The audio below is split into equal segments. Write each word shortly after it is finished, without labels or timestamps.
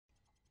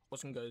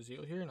What's going on, guys?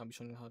 Zio here, and I'll be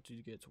showing you how to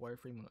get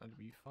Wireframe on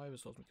IW5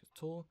 as well as make a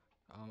tool.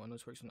 I know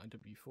this works on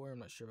IW4. I'm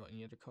not sure about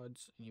any other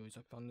cards. Anyways,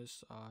 I found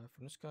this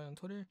from this guy on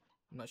Twitter.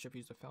 I'm not sure if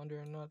he's the founder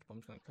or not, but I'm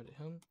just going to credit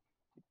him.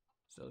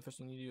 So the first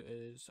thing you do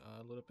is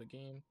load up a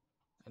game,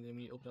 and then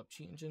when you open up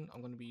Cheat Engine, I'm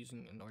going to be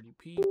using an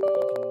RDP,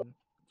 but you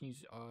can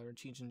use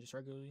Cheat Engine just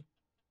regularly.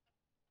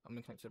 I'm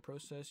going to connect to the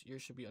process.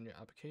 Yours should be under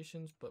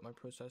Applications, but my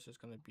process is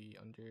going to be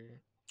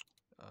under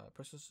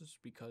Processes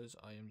because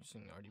I am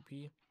using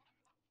RDP.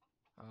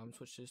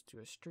 Switch this to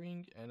a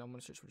string, and I'm going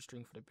to search for the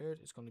string for the Barrett.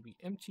 It's going to be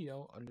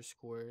mtl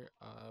underscore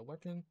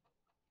weapon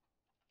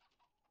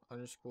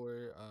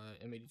underscore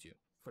m82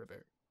 for the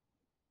Barrett.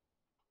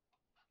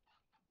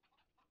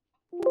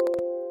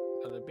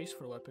 The base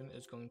for the weapon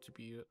is going to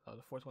be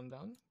the fourth one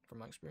down from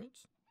my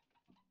experience.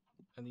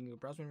 And then you go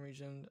browse memory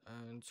region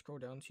and scroll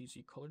down to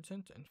see color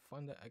tint and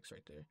find the X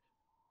right there.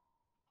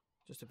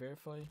 Just to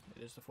verify,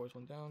 it is the fourth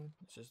one down.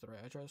 This is the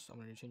right address. I'm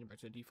going to change it back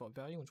to the default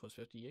value, which was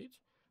 58.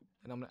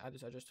 And I'm going to add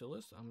this address to the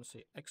list. I'm going to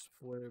say X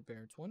for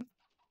Barrett1. And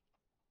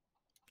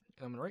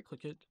I'm going to right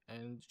click it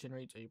and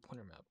generate a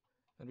pointer map.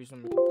 And the reason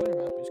I'm making a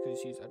pointer map is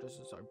because these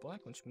addresses are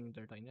black, which means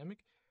they're dynamic.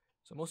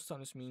 So most of the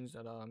time this means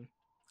that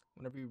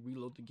whenever you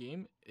reload the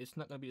game, it's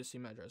not going to be the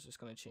same address. It's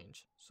going to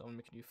change. So I'm going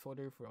to make a new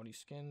folder for all these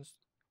scans.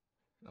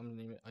 I'm going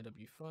to name it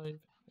IW5. And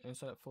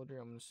inside that folder,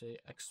 I'm going to say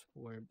X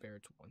for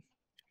Barrett1.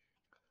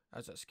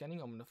 As that scanning,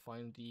 I'm going to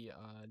find the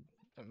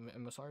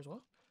MSR as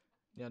well.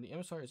 Now the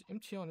MSR is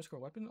mtl underscore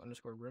weapon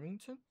underscore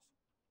Remington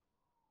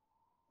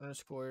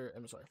underscore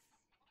MSR.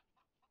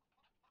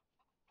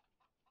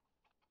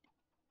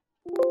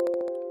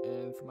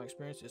 And from my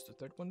experience, it's the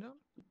third one down.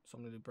 So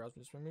I'm going to do browse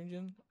this memory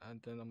region,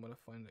 and then I'm going to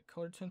find the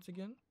color tint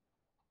again,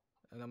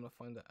 and I'm going to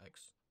find the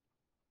X.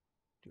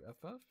 Do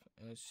FF,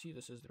 and see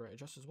this is the right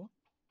address as well.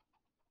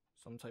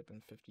 So I'm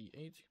typing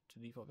 58 to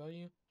default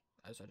value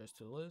as address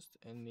to the list,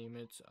 and name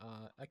it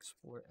X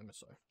for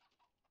MSR.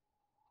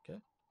 Okay.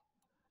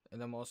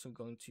 And I'm also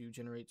going to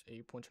generate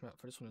a pointer map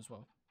for this one as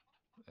well.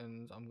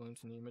 And I'm going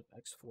to name it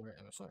X for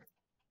MSR.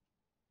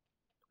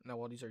 Now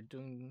while these are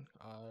doing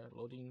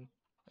loading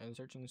and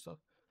searching and stuff,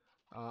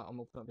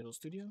 I'm open up Visual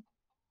Studio.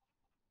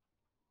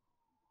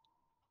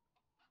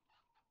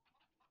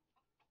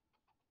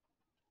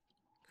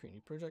 Create new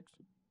project.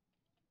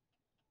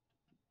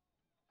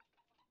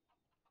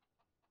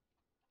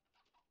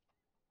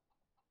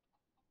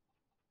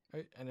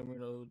 Alright, and then we're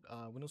going to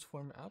load Windows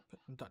Form app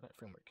and .NET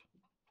Framework.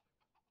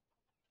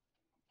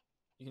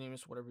 You can name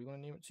this whatever you want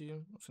to name it to.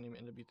 I'm just going to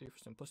name it IW3 for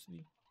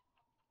simplicity.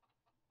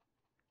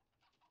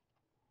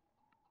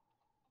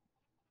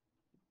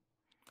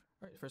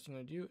 Alright, first thing I'm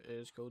going to do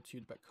is go to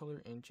the back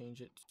color and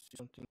change it to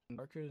something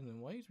darker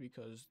than white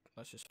because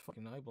that's just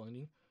fucking eye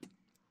blinding.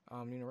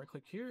 I'm going to right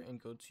click here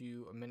and go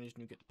to manage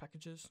NuGet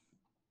packages.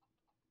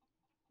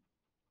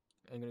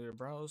 I'm going to go to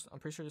browse. I'm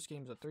pretty sure this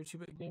game is a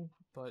 32-bit game,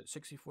 but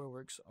 64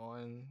 works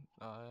on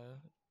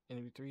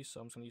IW3,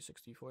 so I'm just going to use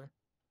 64.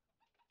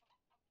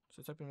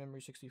 So type in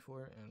memory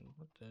 64 and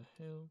what the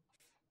hell?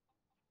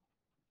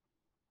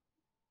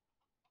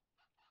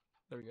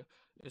 There we go.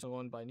 It's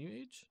one by New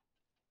Age.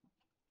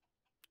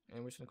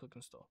 And we're just going to click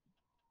install.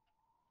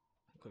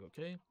 Click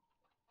OK.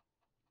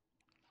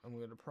 I'm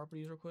going to go to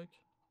properties real quick.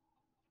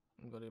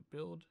 I'm going to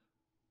build.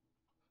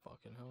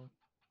 Fucking hell.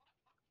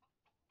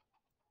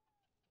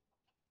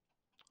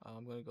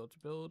 I'm going to go to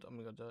build. I'm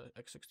going to go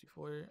to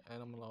x64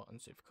 and I'm going to allow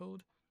unsafe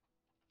code.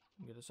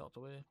 Get this out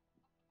the way.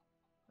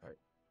 Alright.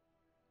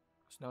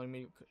 So now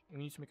we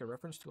need to make a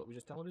reference to what we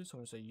just downloaded. So I'm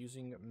going to say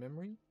using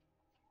memory.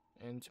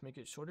 And to make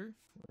it shorter,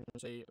 we're going to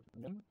say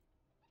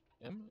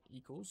m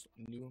equals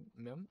new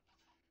mem.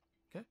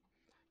 Okay.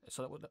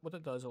 So what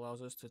that does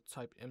allows us to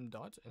type m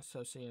dot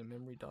instead of saying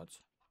memory dot.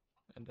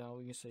 And now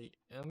we can say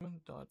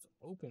m dot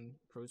open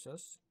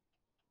process.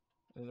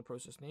 And then the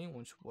process name,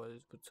 which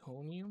was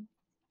plutonium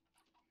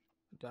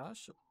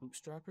dash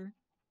bootstrapper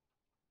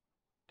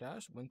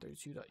dash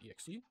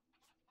 132.exe.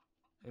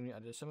 And we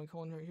added a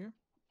semicolon right here.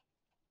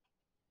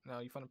 Now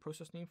you find a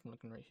process name from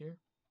looking right here.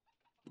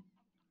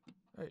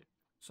 Alright,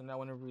 so now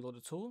whenever we reload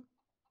the tool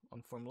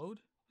on form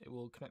load, it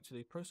will connect to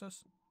the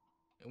process,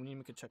 and we need to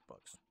make a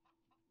checkbox.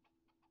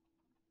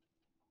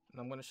 And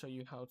I'm going to show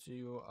you how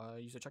to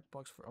use a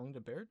checkbox for only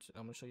the Barrett.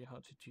 I'm going to show you how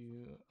to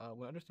do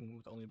one other thing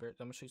with only Barrett.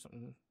 I'm going to show you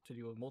something to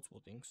do with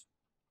multiple things.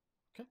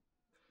 Okay,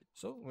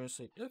 so we're going to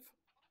say if,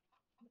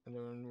 and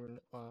then we're going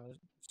to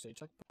say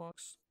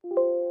checkbox.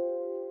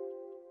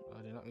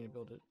 I did not mean to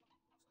build it.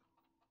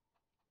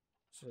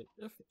 Say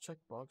if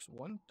checkbox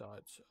one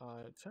dot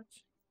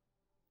checked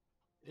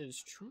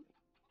is true,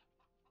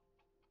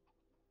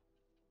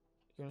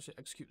 you're going to say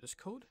execute this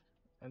code,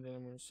 and then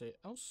I'm going to say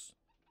else.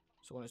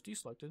 So when it's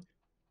deselected,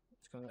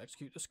 it's going to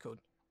execute this code,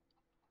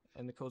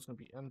 and the code is going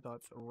to be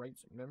m.write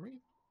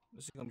memory.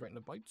 This is going to be writing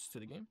the bytes to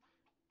the game.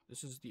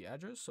 This is the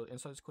address, so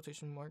inside this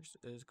quotation marks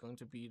is going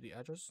to be the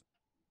address.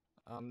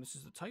 This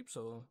is the type,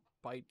 so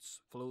bytes,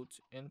 float,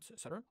 int,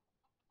 etc.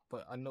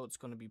 But I know it's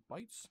going to be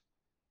bytes,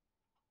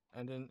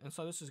 and then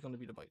inside this is going to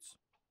be the bytes.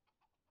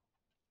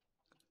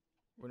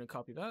 We're gonna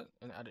copy that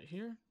and add it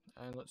here,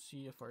 and let's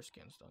see if our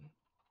scan's done.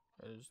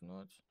 It is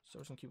not, so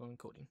we're just gonna keep on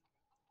coding.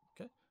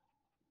 Okay.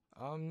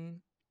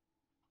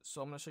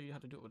 So I'm gonna show you how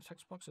to do it with a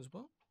text box as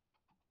well.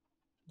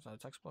 It's not a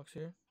text box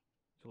here.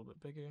 It's a little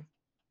bit bigger.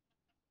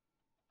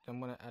 Then I'm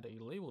gonna add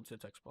a label to the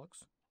text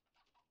box.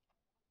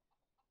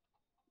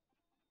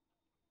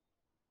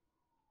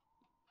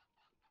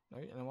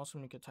 Alright, and I'm also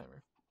gonna make a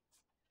timer.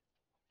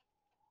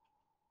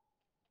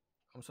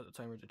 I'm gonna set the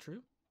timer to true.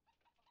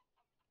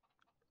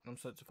 And I'm gonna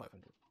set it to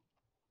 500.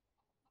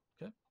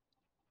 Okay.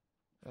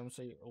 And I'm gonna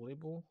say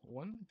label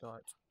one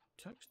dot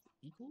text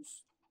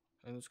equals,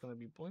 and it's gonna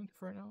be blank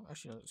for right now.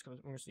 Actually, no, we're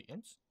gonna say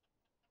int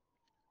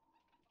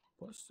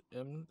plus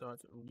m dot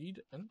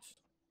read int,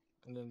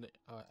 and then the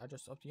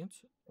address of the int,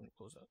 and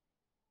close that.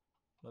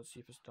 Let's see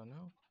if it's done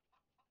now.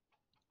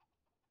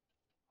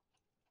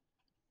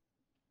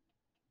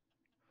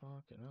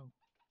 Fuck it no.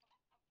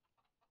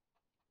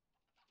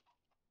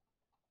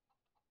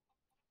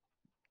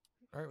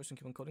 Alright, we're just gonna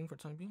keep on coding for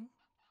the time being.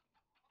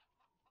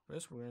 For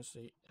this, we're gonna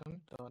say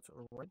m dot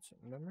write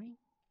memory.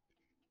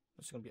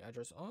 It's gonna be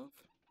address of.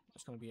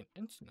 It's gonna be an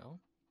int now.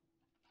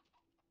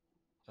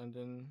 And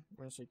then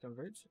we're gonna say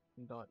convert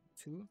dot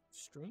to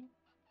string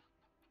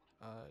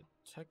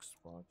text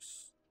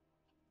box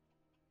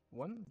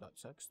one dot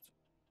text.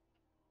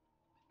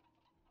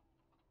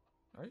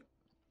 Alright.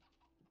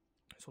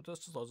 So what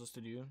this allows us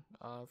to do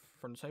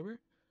from the timer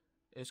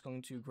is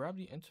going to grab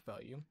the int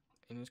value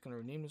and it's going to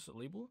rename this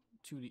label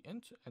to the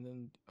int and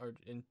then or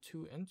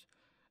into int,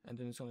 and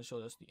then it's going to show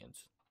us the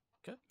int.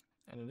 Okay.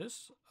 And in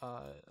this,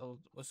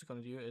 what's it's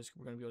going to do is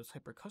we're going to be able to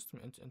type our custom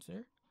int into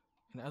there,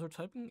 and as we're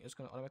typing, it's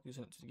going to automatically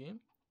send it to the game.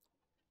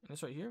 And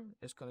this right here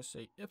is going to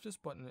say if this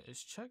button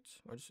is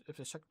checked, or just if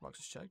this checkbox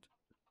is checked,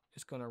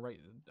 it's going to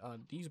write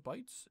these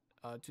bytes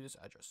to this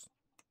address.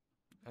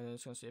 And then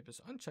it's going to say if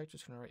it's unchecked,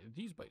 it's going to write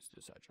these bytes to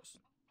this address.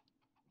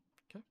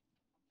 Okay.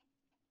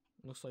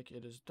 Looks like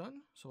it is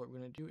done. So what we're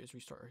going to do is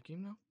restart our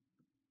game now.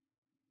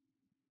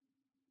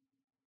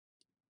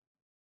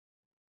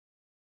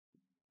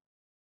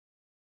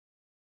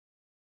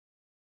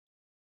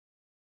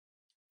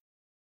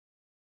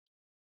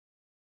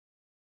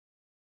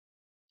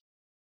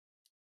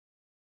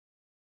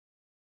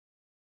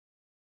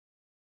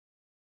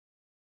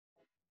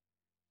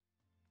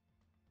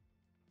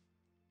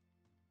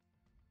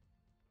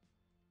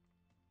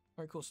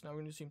 Alright, cool. So now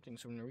we're going to do the same thing.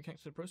 So we're going to reconnect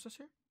to the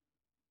processor.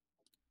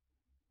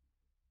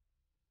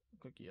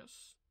 Click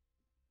yes.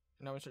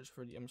 And now we search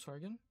for the MSR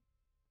again.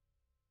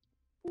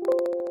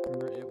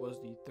 Remember, it was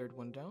the third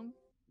one down.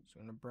 So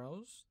we're going to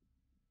browse.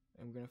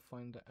 And we're going to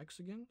find the X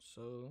again.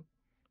 So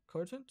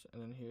color tint.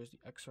 And then here's the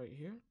X right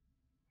here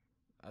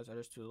as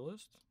address to the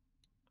list.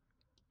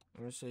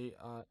 I'm going to say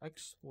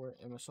X for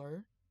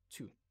MSR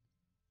 2.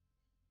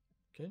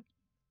 Okay.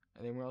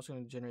 And then we're also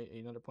going to generate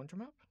another pointer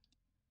map.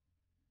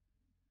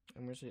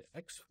 I'm going to say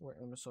X for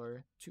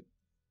MSR 2.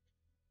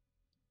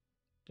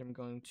 Then I'm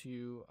going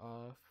to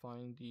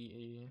find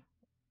the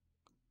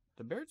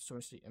birds, so I'm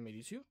going to say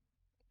M82.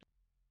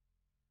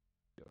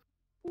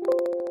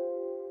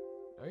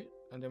 Alright,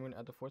 and then we're going to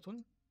add the fourth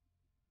one.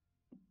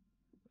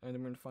 And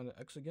then we're going to find the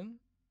X again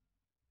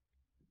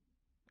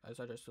as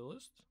address to the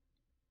list.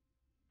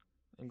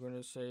 I'm going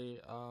to say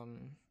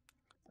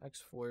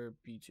X for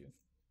B2.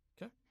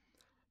 Okay,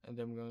 and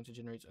then we're going to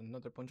generate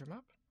another pointer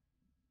map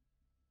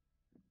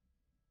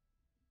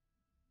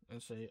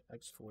and say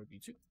X for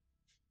B2.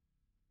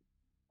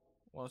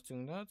 Whilst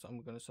doing that, I'm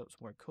going to set up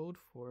some more code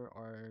for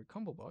our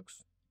combo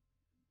box.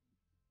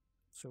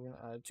 So we're going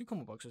to add two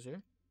combo boxes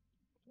here.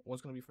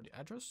 One's going to be for the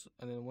address,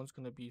 and then one's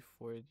going to be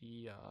for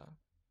the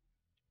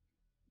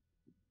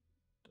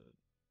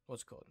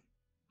what's it called?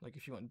 Like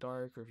if you want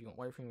dark, or if you want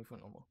wireframe, or if you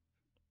want normal.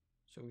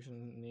 So we should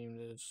name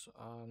this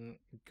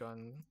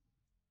gun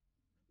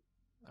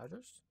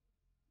address,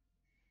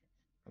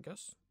 I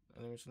guess.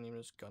 And then we should name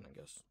this gun, I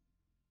guess.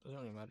 Doesn't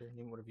really matter.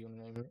 Name whatever you want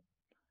to name it.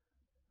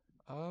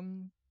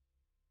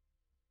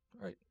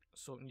 Alright,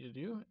 so what we need to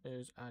do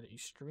is add a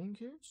string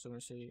here. So I'm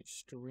going to say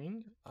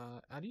string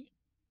addy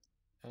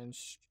and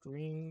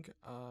string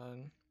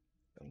gun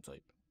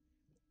type.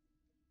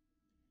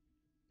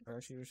 Or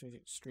actually, we're going to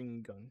say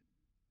string gun.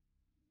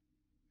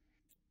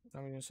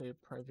 Now we're going to say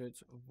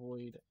private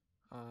void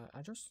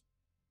address.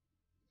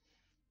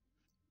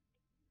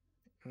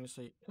 I'm going to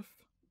say if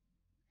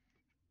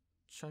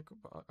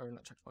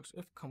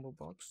if combo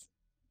box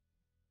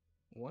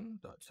 1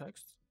 dot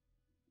text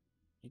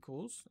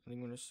equals, and I'm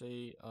going to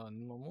say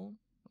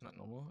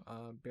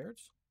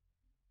bears.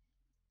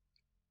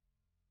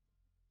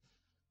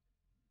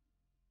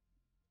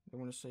 I'm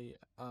going to say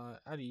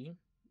addy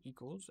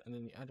equals, and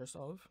then the address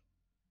of.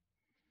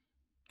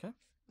 Okay,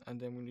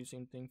 and then we're going to do the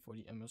same thing for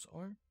the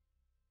MSR.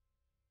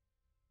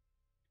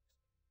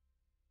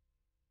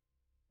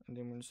 And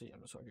then we're going to say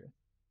MSR here.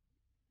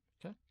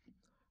 Okay,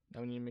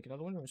 now we need to make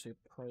another one. We're going to say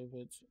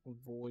private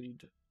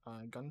void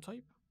gun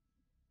type.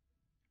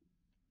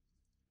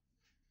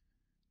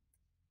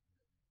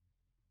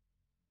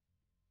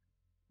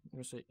 I'm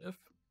going to say if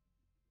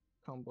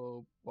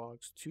combo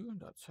box 2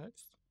 dot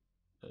text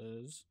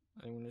is,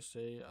 I'm going to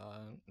say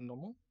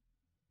normal.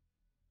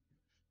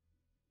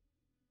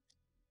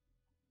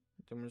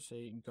 Then we're going to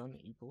say gun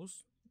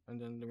equals,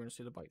 and then we're going to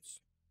say the bytes.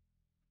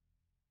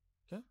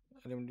 Okay,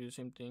 and then we're going to do the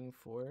same thing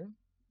for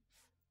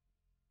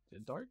the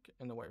dark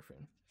and the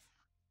wireframe.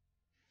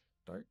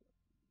 Dark,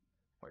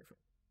 wireframe.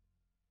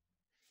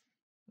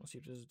 Let's see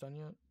if this is done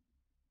yet.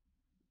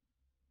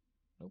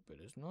 Nope, it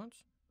is not.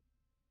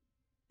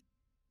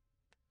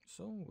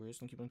 So we're just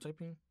gonna keep on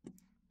typing.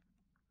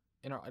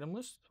 In our item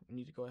list, we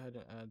need to go ahead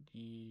and add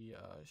the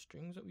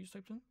strings that we just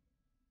typed in.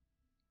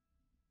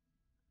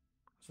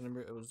 So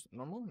remember, it was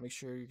normal. Make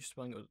sure you're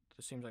spelling it with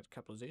the same exact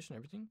capitalization,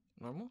 everything.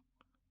 Normal,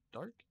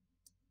 dark,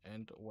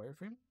 and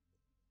wireframe.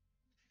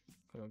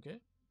 Click OK.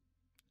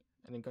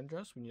 And then gun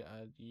dress, we need to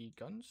add the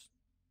guns.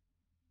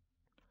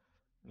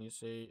 We need to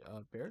say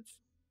Barretts.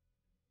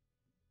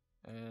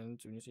 And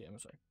we need to say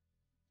MSI.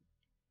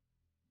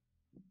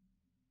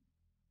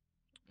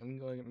 And we can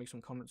go ahead and make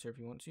some comments here if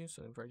you want to.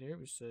 So right here,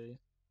 we say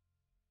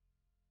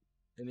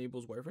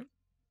enables wireframe.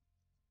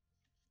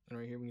 And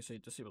right here, we can say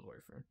disables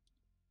wireframe.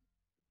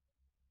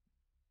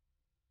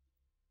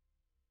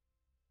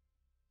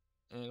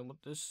 And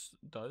what this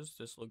does,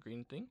 this little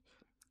green thing,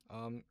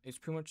 it's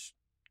pretty much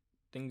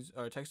things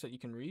or text that you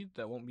can read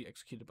that won't be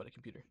executed by the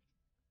computer.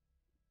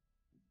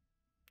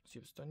 Let's see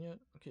if it's done yet.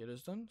 Okay, it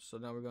is done. So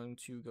now we're going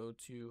to go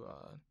to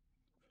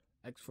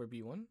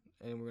X4B1,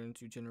 and we're going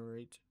to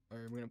generate, or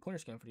we're going to pointer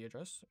scan for the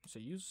address. So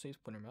use saves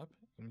pointer map,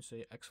 and we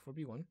say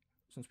X4B1,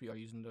 since we are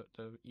using the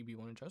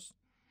EB1 address.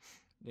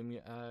 Then we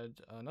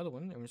add another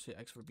one, and we say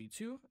X4B2,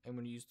 and we're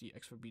going to use the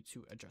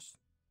X4B2 address.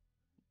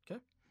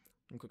 Okay,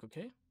 and click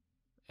OK.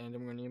 And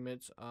then we're going to name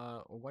it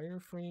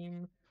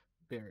wireframe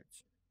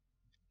Barrett.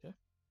 Okay.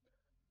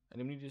 And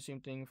then we need to do the same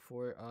thing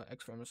for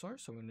X for MSR.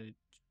 So we're going to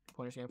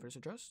pointer scan for this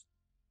address.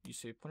 You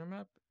say pointer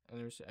map, and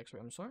then we say X for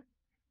MSR.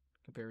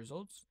 Compare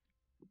results.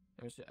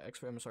 And we say X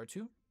for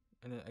MSR2,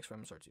 and then X for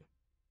MSR2.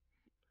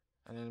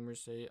 And then we're going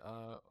to say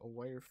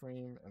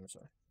wireframe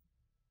MSR.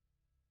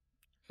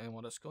 And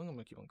while that's going, I'm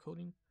going to keep on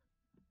coding.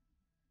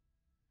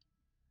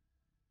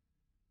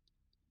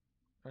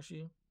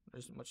 Actually,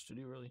 there's not much to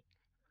do really.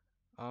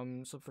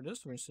 So for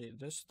this, we're going to say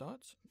this dot,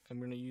 and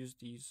we're going to use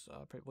these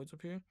private voids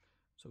up here.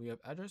 So we have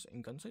address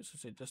and gun type. So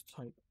say this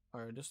type,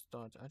 or this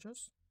dot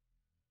address.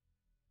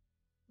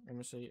 I'm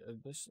going to say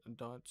this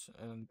dot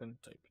and gun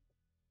type.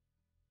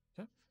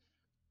 Okay.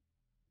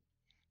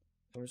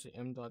 And we're going to say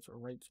m dot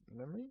write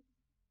memory.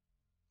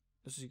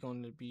 This is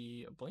going to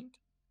be a blank.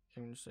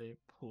 And we're going to say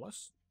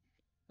plus,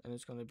 and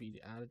it's going to be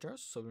the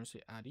address. So we're going to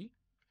say addy,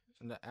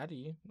 and the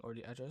addy or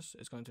the address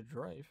is going to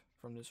derive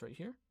from this right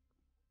here.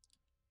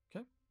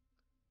 Okay.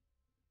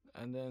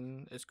 And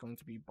then it's going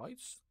to be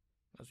bytes,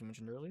 as we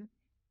mentioned earlier.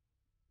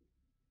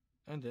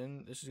 And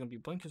then this is going to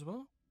be blank as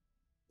well,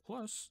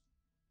 plus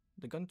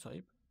the gun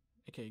type,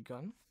 aka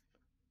gun.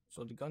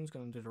 So the gun is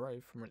going to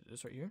derive from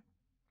this right here.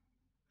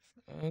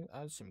 And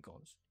add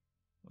semicolons.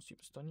 Let's see if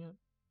it's done yet.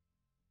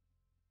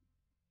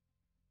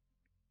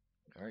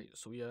 Alright,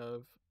 so we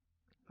have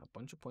a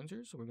bunch of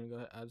pointers. So we're going to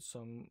go ahead and add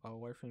some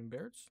wireframe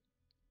Barretts.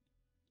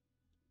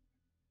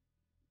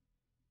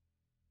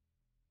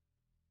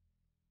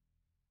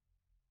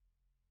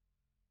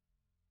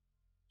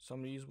 Some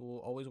of these will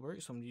always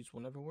work, some of these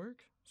will never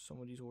work. Some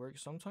of these will work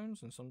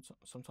sometimes, and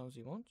sometimes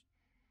they won't.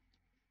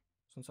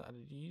 Since I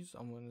added these,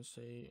 I'm going to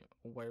say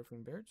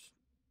wireframe Barretts.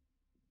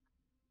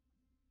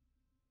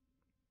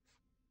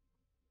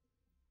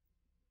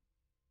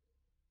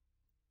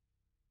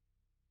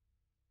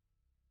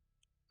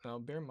 Now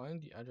bear in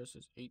mind the address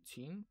is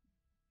 18.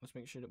 Let's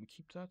make sure that we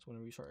keep that when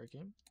we restart our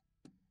game.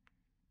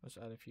 Let's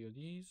add a few of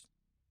these.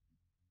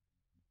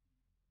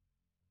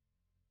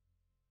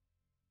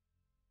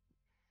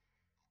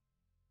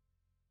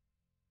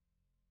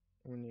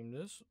 We're going to name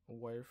this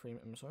wireframe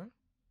MSR.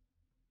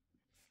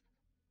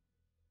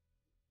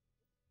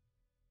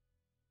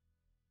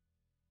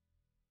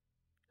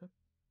 Okay.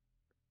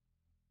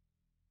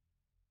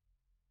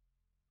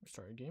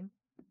 Restart our game.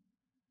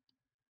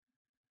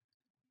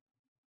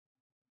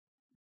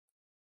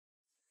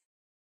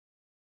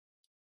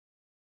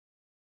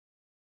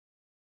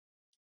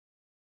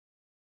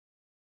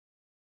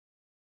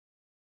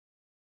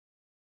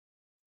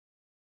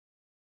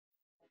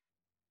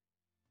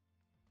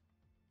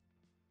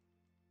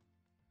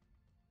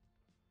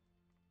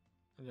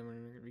 And then we're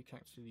going to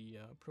reconnect to the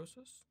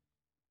process.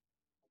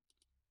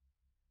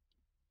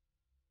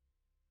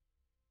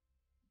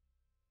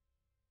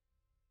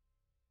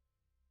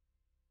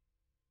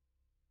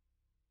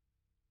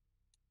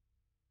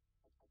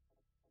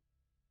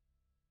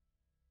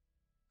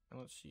 And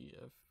let's see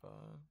if,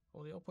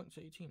 well, they all point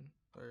to 18,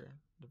 or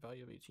the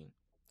value of 18.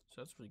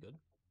 So that's pretty good.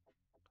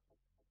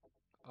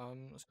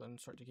 Let's go ahead and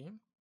start the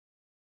game.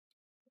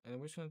 And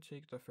we're just going to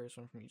take the first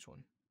one from each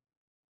one.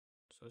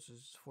 So this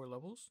is 4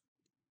 levels.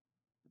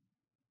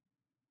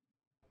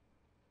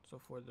 So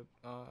for the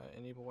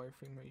enable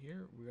wireframe right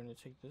here, we're going to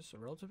take this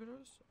relative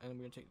address, and we're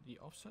going to take the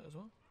offset as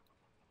well.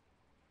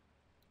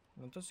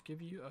 And it does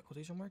give you a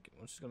quotation mark,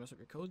 which is going to mess up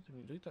your code. Then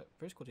we delete that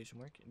first quotation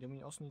mark, and then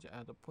we also need to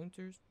add the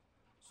pointers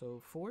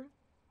So 4,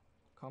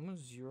 comma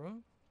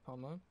 0,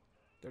 comma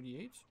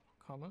 38,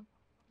 comma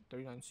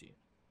 39C.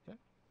 Okay.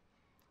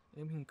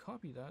 And we can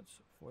copy that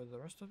for the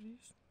rest of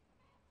these.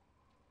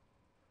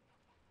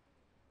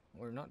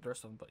 Or not the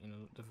rest of them, but you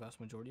know, the vast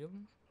majority of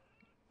them.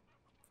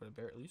 For the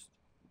bear at least.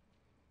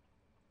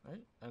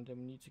 Alright, and then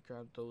we need to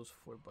grab those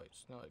 4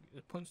 bytes. Now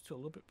it points to a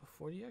little bit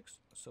before the X,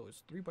 so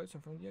it's 3 bytes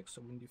in front of the X,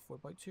 so we're gonna do 4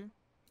 bytes here.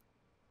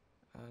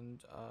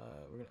 And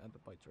we're gonna add the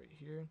bytes right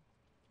here.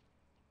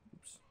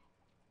 Oops.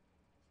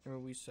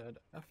 Remember we said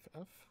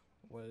FF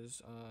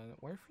was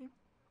wireframe.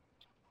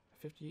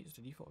 58 is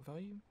the default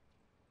value.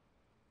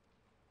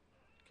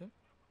 Okay.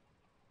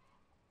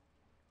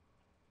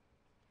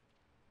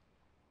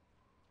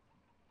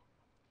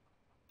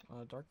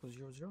 Dark was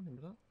 00,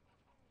 remember that?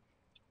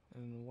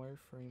 And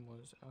wireframe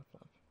was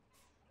FF.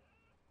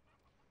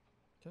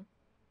 Okay.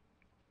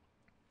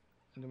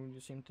 And then we do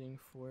the same thing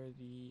for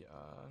the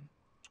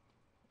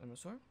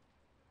MSR.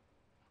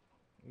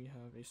 We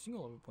have a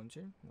single level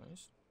pointer,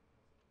 nice.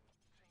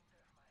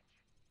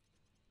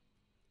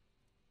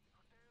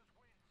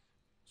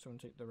 So I'm going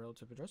to take the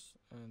relative address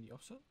and the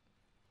offset.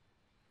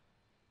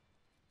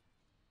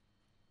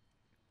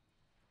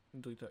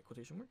 And delete that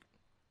quotation mark.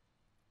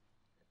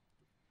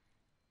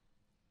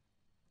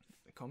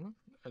 Comma,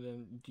 and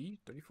then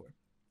D34.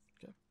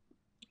 Okay,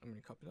 I'm going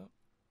to copy that.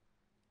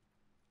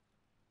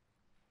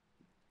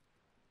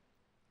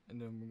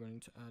 And then we're going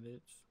to add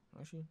it.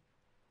 Actually,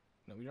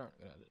 no, we aren't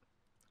going to add it.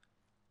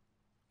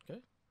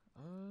 Okay,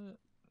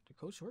 the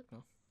code should work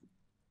now.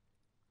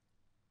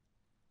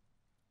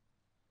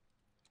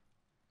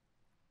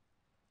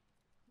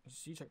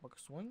 See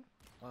checkbox 1.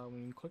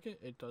 When you click it,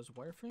 it does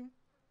wireframe.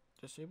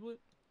 Disable it.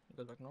 It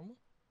goes back normal.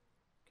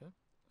 Okay.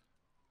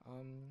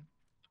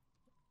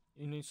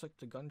 You need to select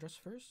the gun dress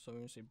first. So we're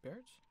gonna say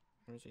Barrett.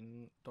 We're gonna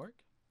say dark.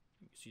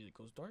 You can see it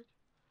goes dark.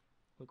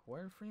 Click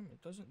wireframe.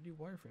 It doesn't do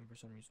wireframe for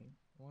some reason.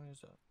 Why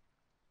is that?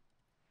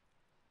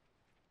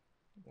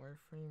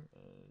 Wireframe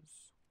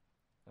is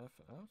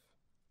FF.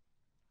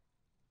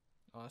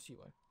 Oh, I see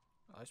why.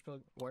 I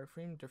spelled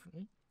wireframe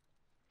differently.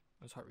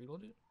 Let's hot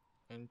reload it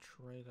and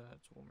try that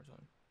one more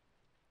time.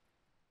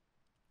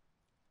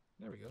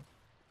 There we go.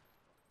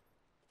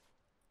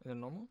 And then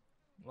normal.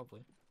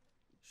 Lovely.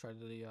 Try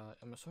the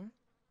MSR.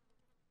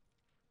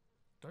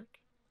 Dark.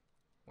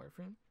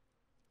 Wireframe.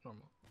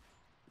 Normal.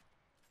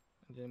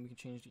 And then we can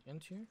change the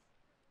end here.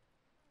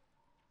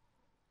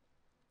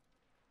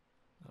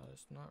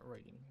 It's not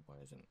writing. Why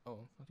isn't?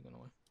 Oh, I think I know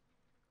why.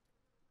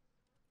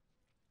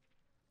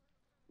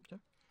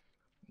 Okay.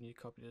 You need to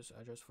copy this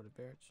address for the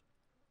Barretts.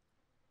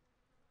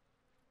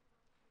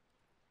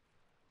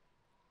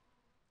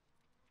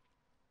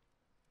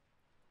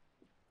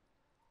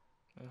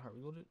 And hard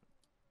reload it.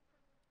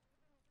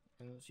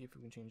 And let's see if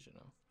we can change it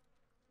now.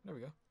 There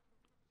we go.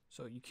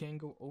 So you can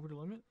go over the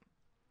limit.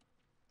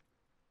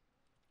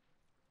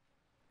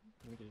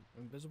 Make it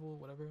invisible,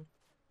 whatever.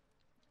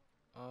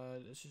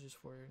 This is just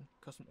for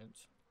custom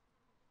ints.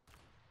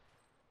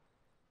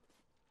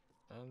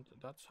 And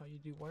that's how you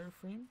do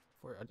wireframe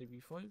for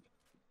IW5.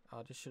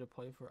 This should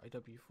apply for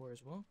IW4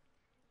 as well.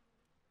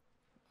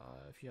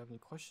 If you have any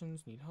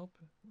questions, need help,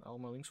 all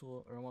my links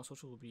will, or all my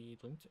social will be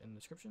linked in the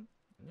description.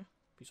 And yeah,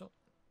 peace out.